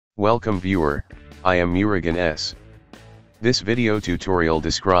Welcome viewer, I am Murugan S. This video tutorial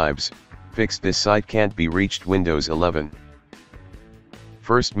describes, fix this site can't be reached Windows 11.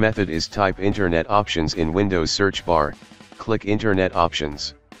 First method is type Internet Options in Windows search bar, click Internet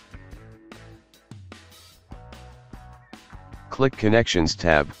Options. Click Connections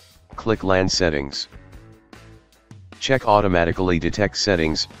tab, click LAN Settings. Check Automatically Detect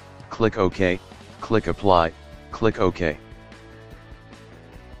Settings, click OK, click Apply, click OK.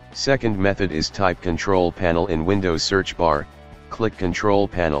 Second method is type Control Panel in Windows search bar, click Control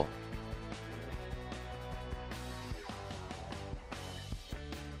Panel.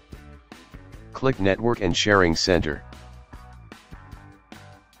 Click Network and Sharing Center.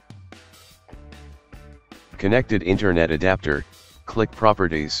 Connected Internet Adapter, click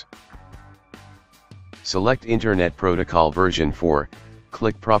Properties. Select Internet Protocol version 4,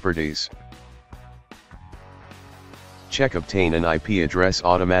 click Properties. Check Obtain an IP address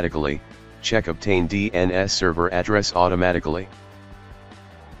automatically, check Obtain DNS server address automatically.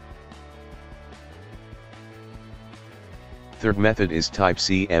 Third method is type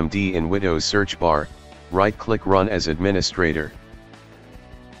CMD in Windows search bar, right-click Run as administrator.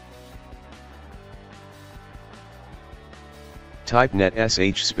 Type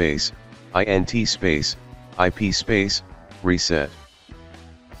netsh space, int space, IP space, reset.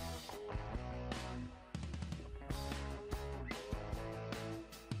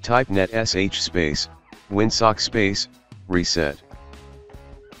 Type netsh space, winsock space, reset.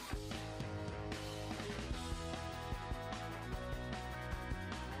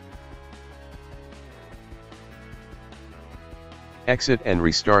 Exit and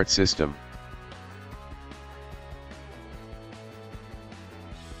restart system.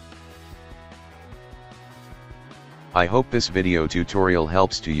 I hope this video tutorial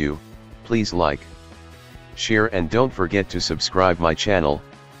helps to you. Please like, share and don't forget to subscribe my channel.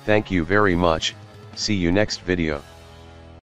 Thank you very much. See you next video.